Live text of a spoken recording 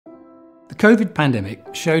COVID pandemic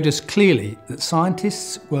showed us clearly that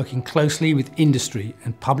scientists working closely with industry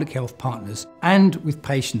and public health partners and with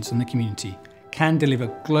patients and the community can deliver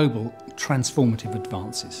global transformative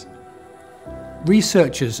advances.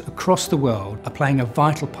 Researchers across the world are playing a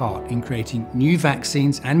vital part in creating new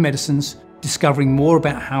vaccines and medicines, discovering more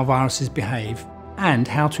about how viruses behave and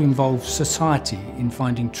how to involve society in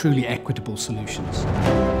finding truly equitable solutions.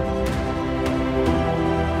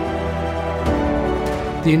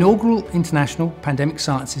 The inaugural International Pandemic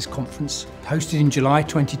Sciences Conference, hosted in July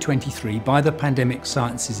 2023 by the Pandemic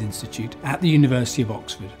Sciences Institute at the University of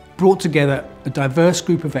Oxford, brought together a diverse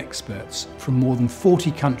group of experts from more than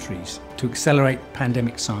 40 countries to accelerate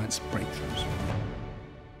pandemic science breakthroughs.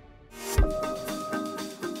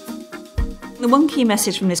 The one key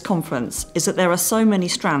message from this conference is that there are so many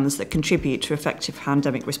strands that contribute to effective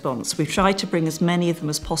pandemic response. We've tried to bring as many of them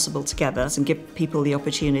as possible together and give people the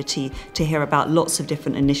opportunity to hear about lots of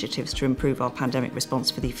different initiatives to improve our pandemic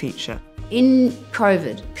response for the future. In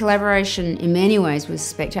COVID, collaboration in many ways was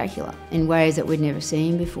spectacular, in ways that we'd never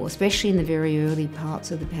seen before, especially in the very early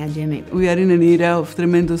parts of the pandemic. We are in an era of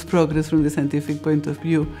tremendous progress from the scientific point of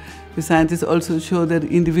view. The scientists also show their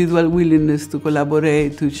individual willingness to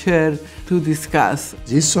collaborate, to share, to discuss.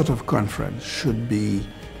 This sort of conference should be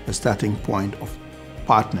a starting point of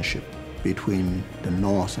partnership between the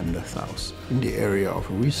North and the South in the area of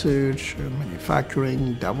research,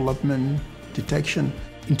 manufacturing, development, detection.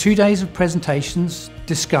 In 2 days of presentations,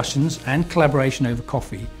 discussions and collaboration over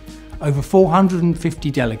coffee, over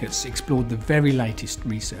 450 delegates explored the very latest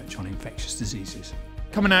research on infectious diseases.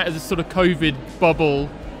 Coming out of this sort of COVID bubble,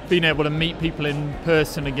 being able to meet people in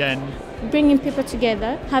person again. Bringing people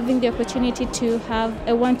together, having the opportunity to have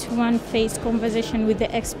a one-to-one face conversation with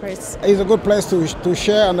the experts. It's a good place to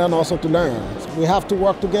share and then also to learn. We have to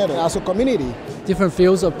work together as a community. Different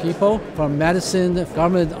fields of people, from medicine,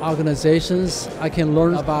 government organizations. I can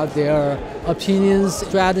learn about their opinions,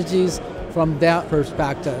 strategies, from their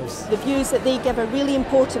perspectives. The views that they give are really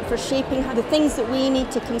important for shaping the things that we need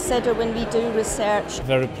to consider when we do research.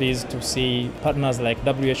 Very pleased to see partners like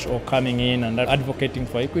WHO coming in and advocating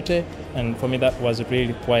for equity, and for me that was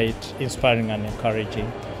really quite inspiring and encouraging.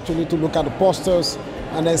 You need to look at the posters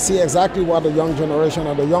and then see exactly what the young generation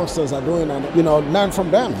and the youngsters are doing and learn from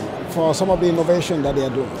them for some of the innovation that they are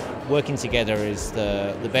doing. Working together is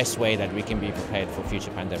the best way that we can be prepared for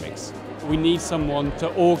future pandemics. We need someone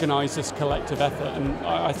to organise this collective effort, and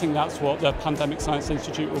I think that's what the Pandemic Science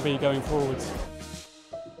Institute will be going forwards.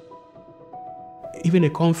 Even a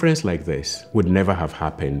conference like this would never have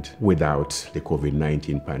happened without the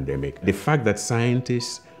COVID-19 pandemic. The fact that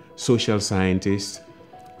scientists, social scientists,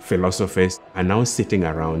 philosophers are now sitting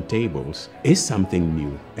around tables is something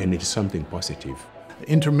new, and it's something positive.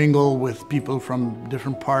 Intermingle with people from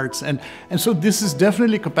different parts. And so this is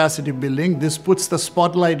definitely capacity building. This puts the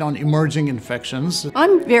spotlight on emerging infections.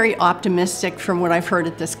 I'm very optimistic from what I've heard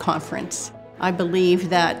at this conference. I believe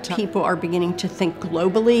that people are beginning to think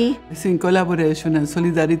globally. I think collaboration and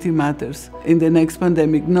solidarity matters. In the next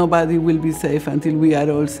pandemic, nobody will be safe until we are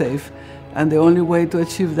all safe. And the only way to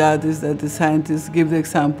achieve that is that the scientists give the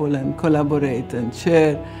example and collaborate and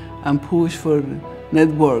share and push for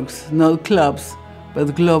networks, not clubs,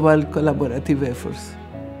 but global collaborative efforts.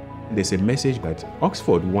 There's a message that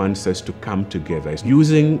Oxford wants us to come together.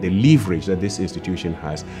 Using the leverage that this institution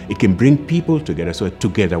has, it can bring people together so that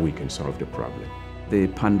together we can solve the problem. The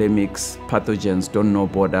pandemics, pathogens don't know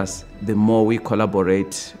borders. The more we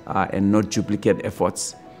collaborate and not duplicate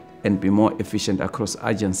efforts and be more efficient across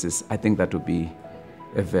agencies, I think that will be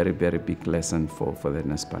a very, very big lesson for the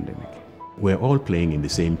next pandemic. We're all playing in the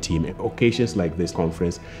same team. Occasions like this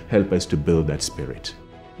conference help us to build that spirit.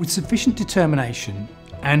 With sufficient determination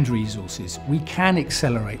and resources, we can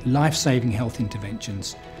accelerate life-saving health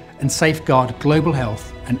interventions and safeguard global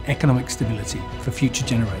health and economic stability for future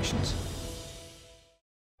generations.